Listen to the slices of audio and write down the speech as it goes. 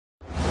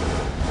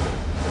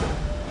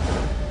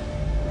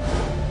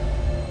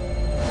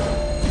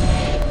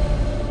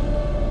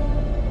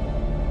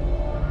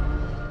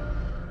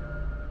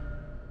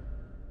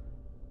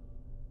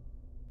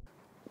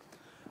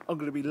I'm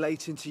going to be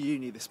late into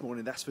uni this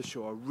morning, that's for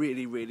sure. I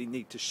really, really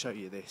need to show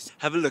you this.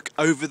 Have a look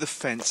over the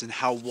fence and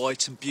how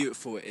white and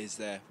beautiful it is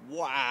there.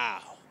 Wow!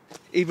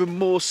 Even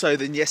more so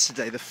than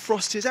yesterday, the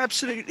frost is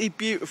absolutely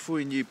beautiful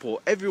in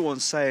Newport.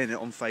 Everyone's saying it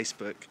on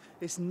Facebook.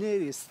 It's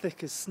nearly as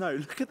thick as snow.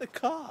 Look at the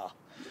car.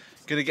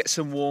 Gonna get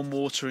some warm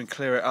water and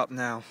clear it up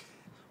now.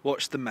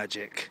 Watch the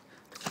magic.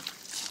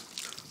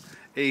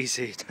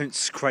 Easy, don't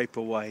scrape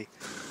away.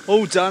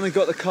 All done and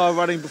got the car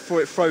running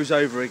before it froze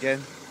over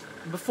again.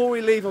 And before we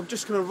leave, I'm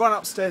just going to run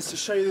upstairs to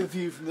show you the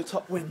view from the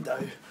top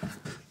window.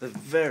 The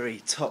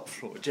very top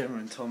floor, Gemma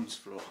and Tom's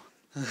floor.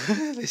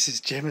 This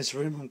is Gemma's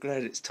room. I'm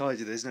glad it's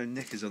tidy, there's no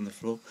knickers on the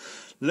floor.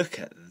 Look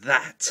at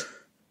that.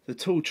 The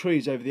tall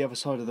trees over the other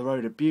side of the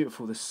road are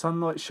beautiful. The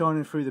sunlight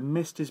shining through the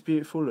mist is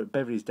beautiful. Look,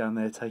 Beverly's down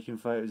there taking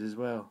photos as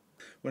well.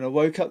 When I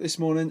woke up this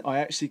morning, I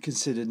actually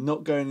considered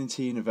not going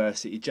into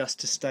university just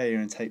to stay here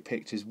and take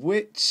pictures,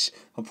 which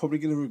I'm probably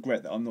going to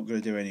regret that I'm not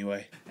going to do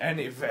anyway.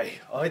 Anyway,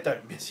 I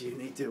don't miss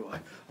uni, do I?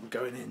 I'm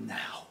going in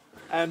now.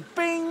 And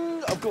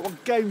bing! I've got my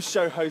game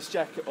show host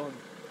jacket on.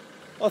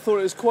 I thought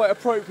it was quite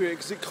appropriate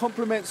because it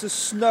complements the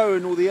snow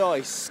and all the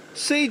ice.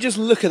 See, just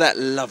look at that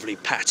lovely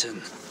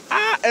pattern.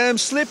 I am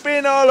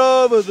slipping all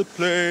over the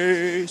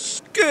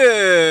place.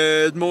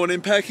 Good morning,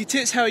 Perky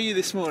Tits. How are you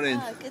this morning?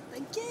 Oh, good,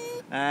 thank you.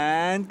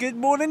 And good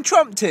morning,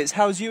 Trump Tits.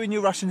 How's you in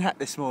your Russian hat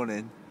this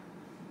morning?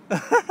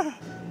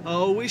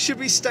 Oh, we should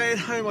be staying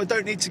home. I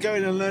don't need to go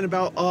in and learn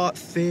about art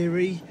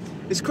theory.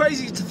 It's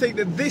crazy to think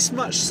that this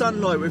much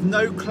sunlight with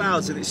no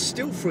clouds and it's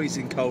still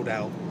freezing cold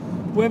out.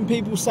 When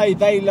people say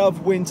they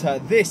love winter,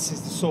 this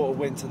is the sort of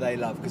winter they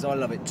love, because I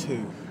love it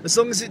too. As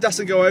long as it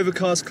doesn't go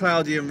overcast,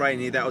 cloudy and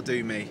rainy, that'll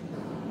do me.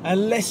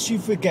 Unless you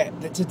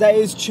forget that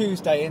today is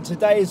Tuesday and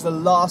today is the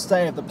last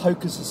day of the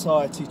Poker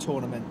Society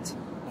tournament.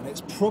 And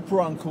it's proper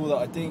uncool that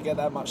I didn't get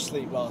that much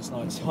sleep last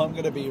night, so I'm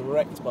going to be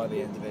wrecked by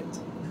the end of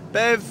it.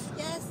 Bev?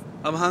 Yes?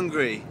 I'm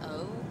hungry.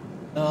 Oh.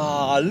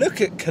 Ah,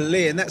 look at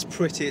Colleen, that's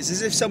pretty. It's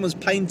as if someone's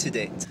painted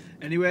it.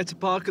 Anywhere to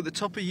park at the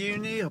top of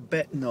uni? I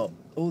bet not.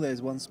 Oh,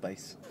 there's one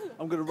space.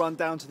 I'm going to run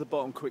down to the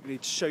bottom quickly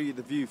to show you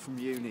the view from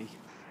uni.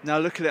 Now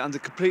look at it under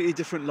completely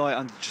different light,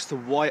 under just the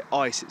white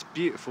ice. It's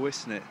beautiful,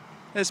 isn't it?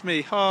 There's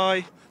me,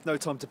 hi. No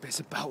time to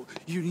piss about,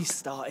 uni's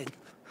starting.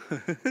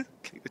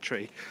 Kick the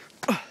tree.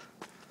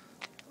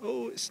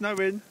 Oh, it's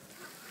snowing.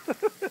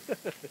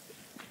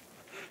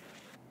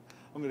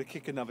 I'm going to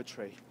kick another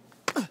tree.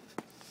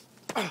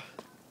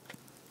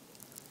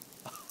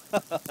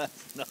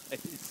 That's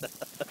nice.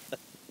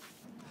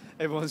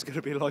 Everyone's going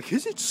to be like,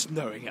 is it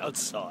snowing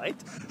outside?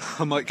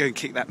 I might go and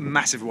kick that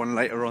massive one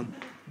later on.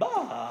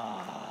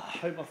 I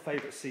hope my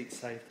favourite seat's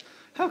saved.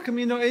 How come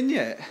you're not in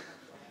yet?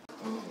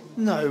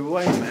 No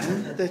way,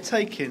 man. They're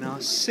taking our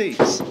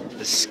seats.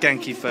 The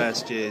skanky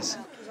first years.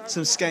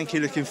 Some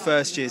skanky looking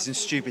first years in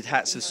stupid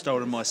hats have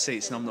stolen my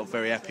seats and I'm not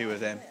very happy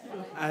with them.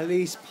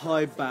 Alice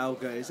Pie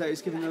Balga is that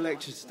who's giving a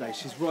lecture today.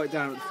 She's right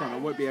down at the front. I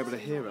won't be able to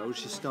hear her.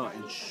 She's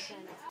starting. Shh.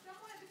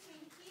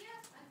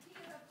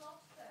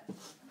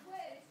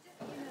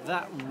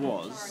 That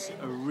was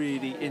a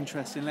really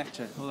interesting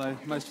lecture, although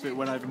most of it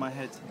went over my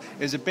head.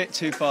 It was a bit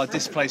too far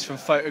displaced from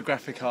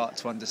photographic art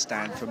to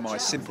understand from my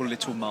simple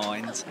little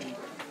mind.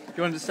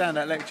 You understand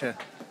that lecture?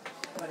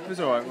 It was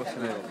alright,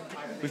 wasn't it?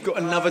 We've got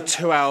another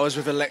 2 hours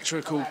with a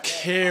lecturer called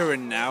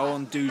Kieran now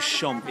on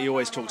Duchamp. He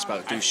always talks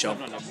about Duchamp.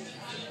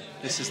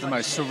 This is the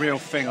most surreal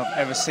thing I've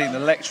ever seen. The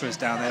lecturer's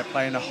down there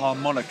playing a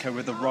harmonica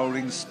with the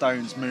Rolling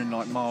Stones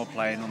Moonlight Mile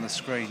playing on the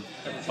screen.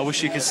 I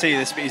wish you could see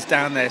this, but he's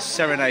down there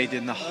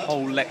serenading the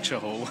whole lecture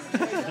hall.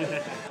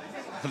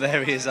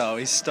 There he is. Oh,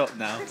 he's stopped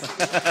now.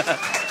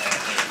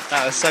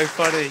 That was so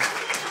funny.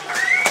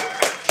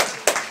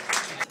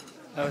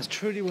 That was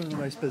truly one of the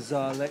most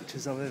bizarre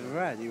lectures I've ever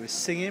had. He was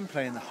singing,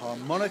 playing the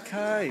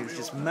harmonica, he was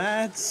just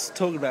mad,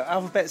 talking about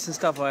alphabets and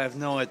stuff. I have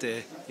no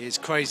idea. He's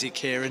crazy,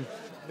 Kieran.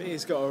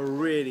 He's got a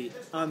really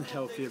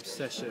unhealthy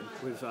obsession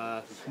with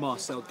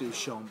Marcel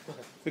Duchamp.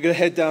 We're going to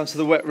head down to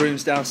the wet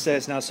rooms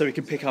downstairs now so we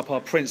can pick up our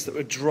prints that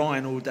were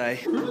drying all day.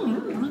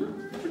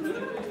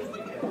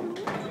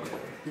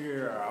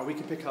 Yeah, we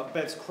can pick up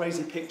Bev's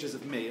crazy pictures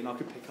of me and I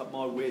can pick up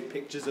my weird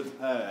pictures of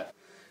her.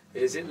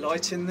 Is it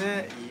light in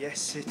there?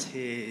 Yes, it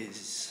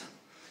is.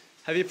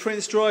 Have your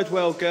prints dried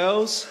well,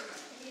 girls?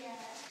 Yeah.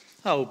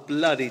 Oh,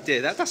 bloody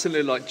dear. That doesn't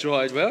look like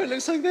dried well. It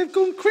looks like they've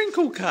gone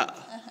crinkle cut.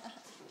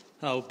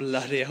 Oh,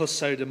 bloody hell,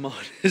 so do mine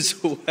as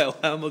well.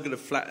 How am I going to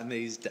flatten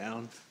these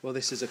down? Well,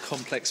 this is a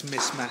complex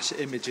mismatch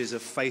images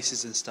of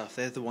faces and stuff.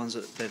 They're the ones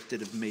that Bev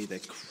did of me. They're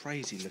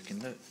crazy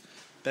looking. Look.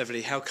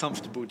 Beverly, how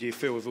comfortable do you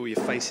feel with all your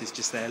faces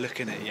just there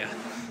looking at you?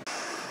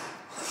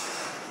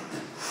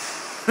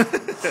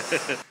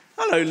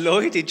 Hello,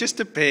 Lloyd. He just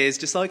appears,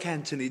 just like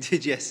Anthony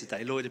did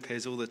yesterday. Lloyd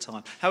appears all the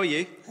time. How are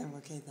you? I'm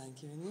okay,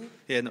 thank you. And you?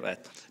 Yeah, not bad.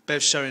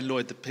 Bev's showing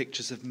Lloyd the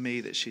pictures of me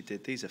that she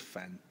did. These are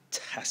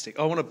fantastic.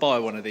 I want to buy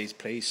one of these,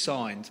 please.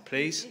 Signed,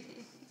 please.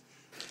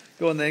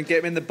 Go on then, get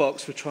them in the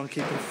box. We'll try and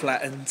keep them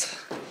flattened.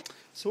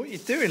 So what are you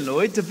doing,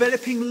 Lloyd?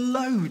 Developing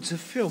loads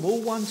of film, all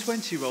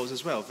 120 rolls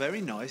as well.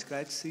 Very nice.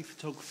 Glad to see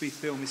photography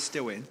film is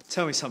still in.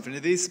 Tell me something, are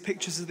these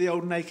pictures of the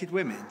old naked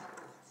women?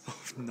 Oh,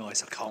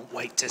 nice. I can't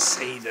wait to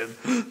see them.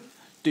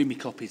 Do me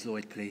copies,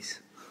 Lloyd, please.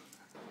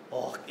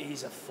 Oh,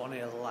 he's a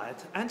funny lad.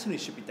 Anthony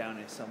should be down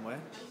here somewhere.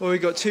 Well,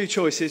 we've got two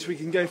choices. We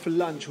can go for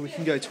lunch or we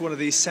can go to one of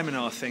these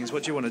seminar things.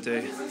 What do you want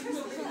to do?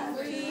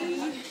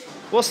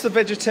 What's the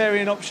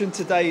vegetarian option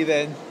today,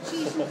 then?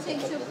 Cheese and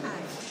potato pie.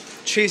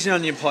 Cheese and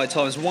onion pie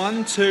times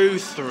 1, 2,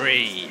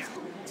 3.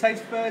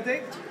 Taste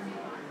verdict?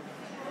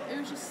 It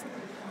was just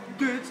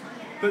Good,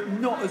 but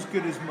not as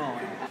good as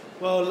mine.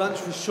 Well,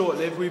 lunch was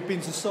short-lived. We've been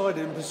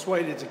decided and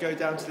persuaded to go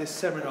down to this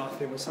seminar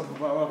thing with some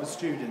of our other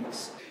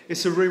students.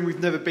 It's a room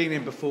we've never been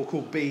in before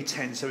called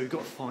B10, so we've got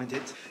to find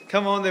it.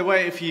 Come on, they're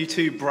waiting for you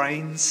two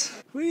brains.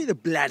 Where the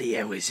bloody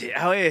hell is it?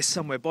 Out here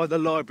somewhere by the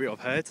library,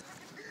 I've heard.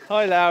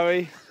 Hi,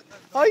 Lowry.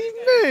 Oh,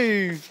 you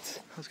moved.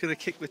 I was going to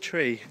kick the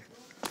tree.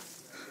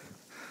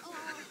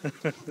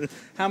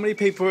 How many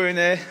people are in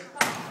there?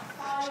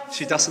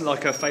 She doesn't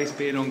like her face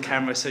being on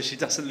camera, so she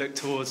doesn't look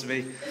towards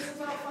me.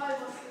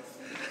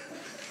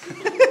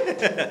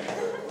 I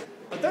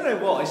don't know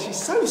why,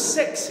 she's so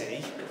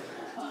sexy.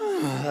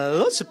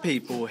 Lots of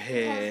people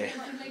here.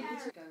 What I'm going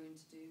to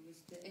do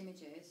was the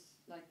images,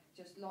 like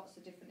just lots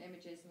of different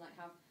images, and like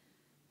have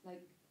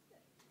like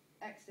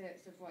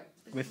excerpts of what.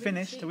 We're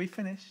finished. Are we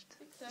finished?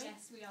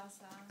 yes, we are,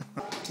 Sam.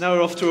 Now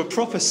we're off to a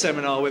proper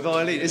seminar with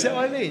Eileen. Is it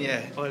Eileen?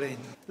 Yeah, Eileen.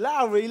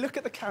 Lowry, look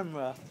at the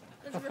camera.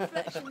 There's a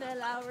reflection there,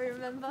 Lowry,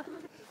 remember?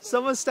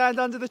 Someone stand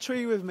under the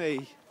tree with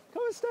me.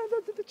 Come and stand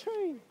under the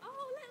tree.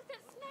 Oh, let's get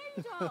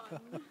snowed on.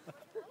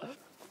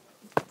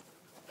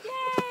 Yay!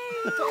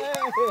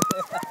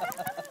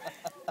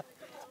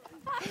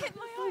 That hit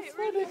my eye, it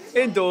really.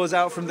 Indoors,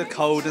 out from the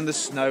cold and the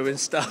snow and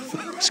stuff.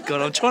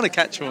 God, I'm trying to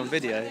catch her on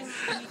video.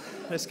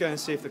 Let's go and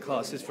see if the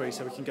class is free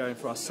so we can go in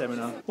for our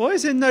seminar. Why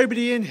is there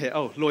nobody in here?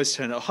 Oh, Lloyd's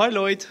turned up. Hi,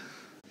 Lloyd.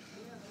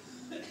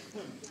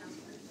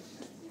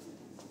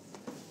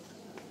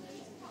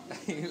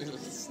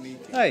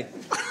 Hey.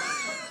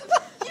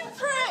 You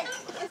prick!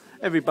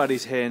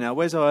 Everybody's here now.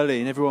 Where's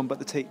Eileen? Everyone but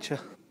the teacher.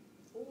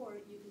 Or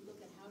you could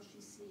look at how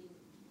she's seen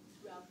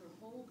throughout her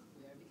whole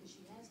career, because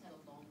she has had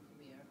a long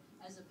career,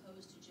 as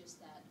opposed to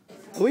just that.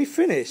 Are we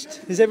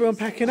finished? Is everyone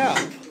packing up?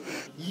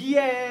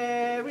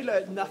 Yeah, we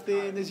learned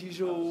nothing as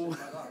usual.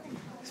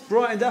 It's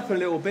brightened up a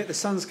little bit. The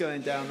sun's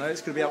going down though.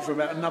 It's going to be up for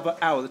about another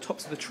hour. The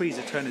tops of the trees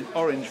are turning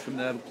orange from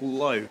the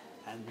glow.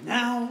 And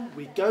now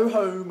we go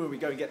home and we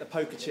go and get the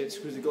poker chips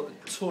because we've got the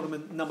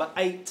tournament number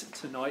 8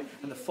 tonight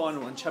and the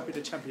final one, Champion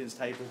of Champions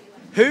table.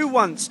 Who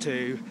wants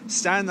to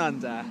stand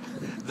under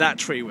that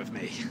tree with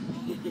me?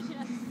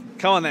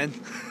 Come on then,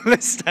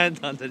 let's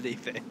stand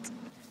underneath it.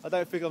 I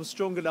don't think I'm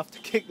strong enough to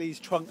kick these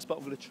trunks, but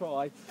I'm going to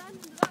try.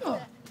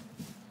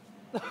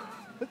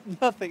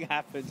 Nothing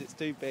happens, it's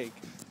too big.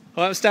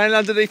 I'm standing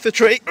underneath the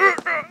tree.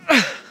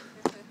 Oh,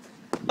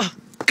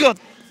 God.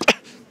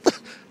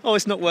 Oh,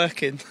 it's not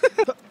working.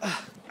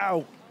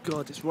 Ow,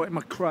 God, it's right in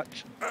my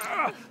crutch.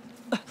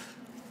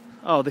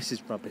 Oh, this is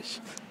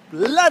rubbish.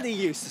 Bloody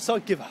useless, I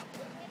give up.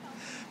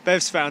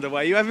 Bev's found a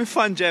way. You having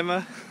fun,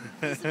 Gemma?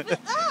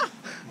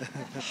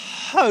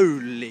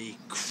 Holy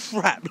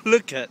crap,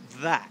 look at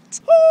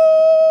that.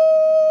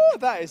 Oh,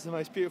 that is the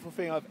most beautiful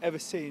thing I've ever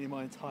seen in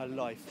my entire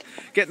life.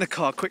 Get in the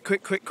car, quick,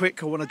 quick, quick,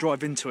 quick. I want to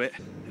drive into it.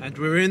 And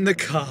we're in the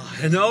car,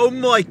 and oh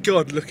my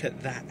God, look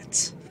at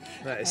that.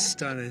 That is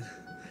stunning.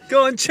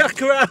 Go on, chuck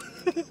her out.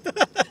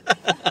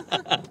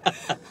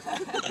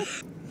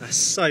 That's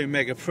so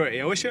mega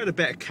pretty. I wish I had a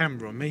better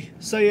camera on me.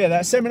 So yeah,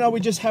 that seminar we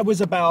just had was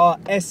about our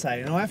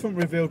essay, and I haven't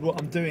revealed what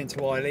I'm doing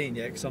to Eileen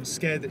yet because I'm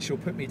scared that she'll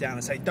put me down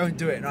and say, don't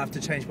do it, and I have to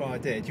change my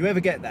idea. Do you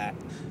ever get that?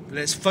 But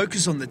let's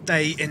focus on the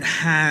day in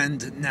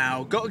hand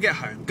now. Got to get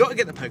home, got to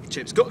get the poker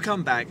chips, got to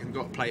come back and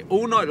got to play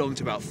all night long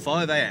to about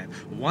 5 AM.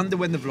 Wonder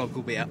when the vlog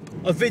will be up.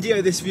 I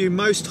video this view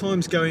most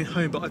times going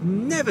home, but I've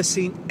never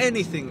seen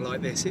anything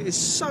like this. It is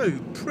so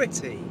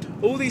pretty.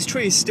 All these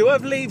trees still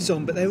have leaves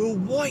on, but they're all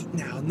white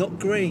now, not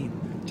green.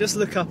 Just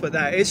look up at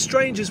that. It's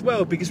strange as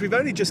well because we've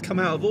only just come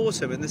out of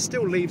autumn and there's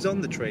still leaves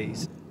on the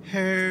trees.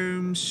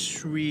 Home,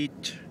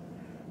 sweet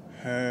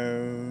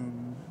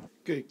home.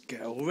 Good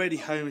girl, already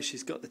home and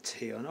she's got the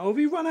tea on. Oh, have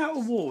we run out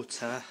of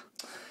water?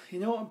 You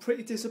know what, I'm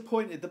pretty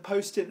disappointed. The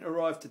post didn't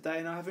arrive today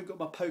and I haven't got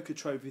my poker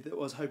trophy that I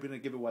was hoping to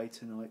give away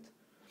tonight.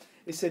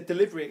 It said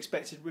delivery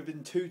expected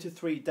within 2 to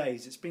 3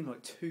 days. It's been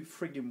like 2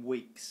 friggin'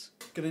 weeks.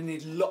 Gonna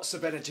need lots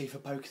of energy for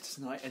poker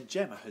tonight, and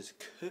Gemma has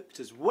cooked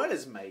as well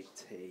as made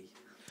tea.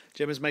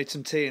 Gemma's made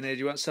some tea in here. Do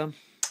you want some?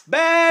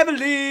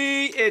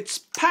 Beverly, it's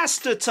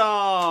pasta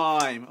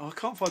time. Oh, I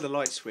can't find the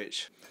light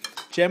switch.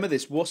 Gemma,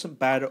 this wasn't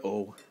bad at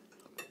all.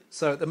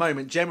 So at the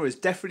moment, Gemma is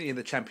definitely in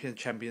the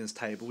Champions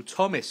table.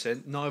 Tom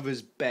isn't, neither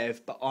is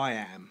Bev, but I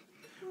am.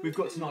 We've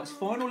got tonight's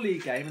final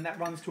league game, and that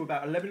runs to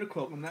about 11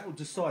 o'clock, and that will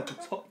decide the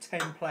top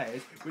 10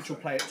 players, which will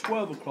play at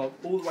 12 o'clock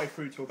all the way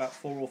through to about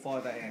 4 or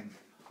 5 AM.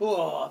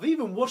 Oh, I've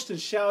even washed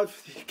and showered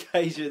for the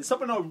occasion.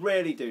 Something I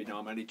rarely do. No,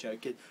 I'm only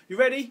joking. You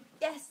ready?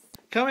 Yes.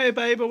 Come here,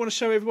 babe. I want to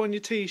show everyone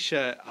your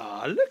T-shirt.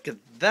 Ah, look at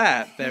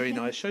that. Very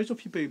nice. Shows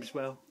off your boobs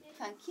well.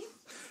 Thank you.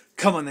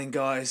 Come on then,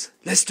 guys.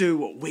 Let's do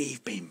what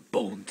we've been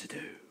born to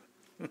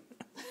do.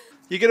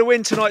 You're going to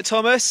win tonight,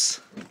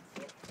 Thomas.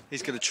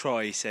 He's going to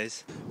try, he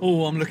says.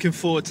 Oh, I'm looking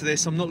forward to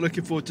this. I'm not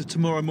looking forward to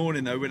tomorrow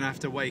morning, though, when I have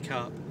to wake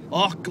up.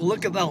 Oh,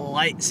 look at the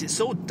lights. It's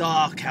so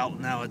dark out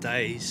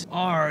nowadays.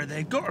 Oh,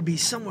 they've got to be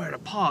somewhere to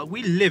park.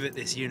 We live at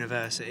this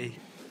university.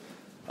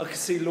 I can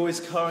see Lloyd's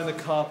car in the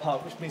car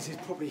park, which means he's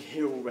probably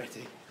here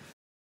already.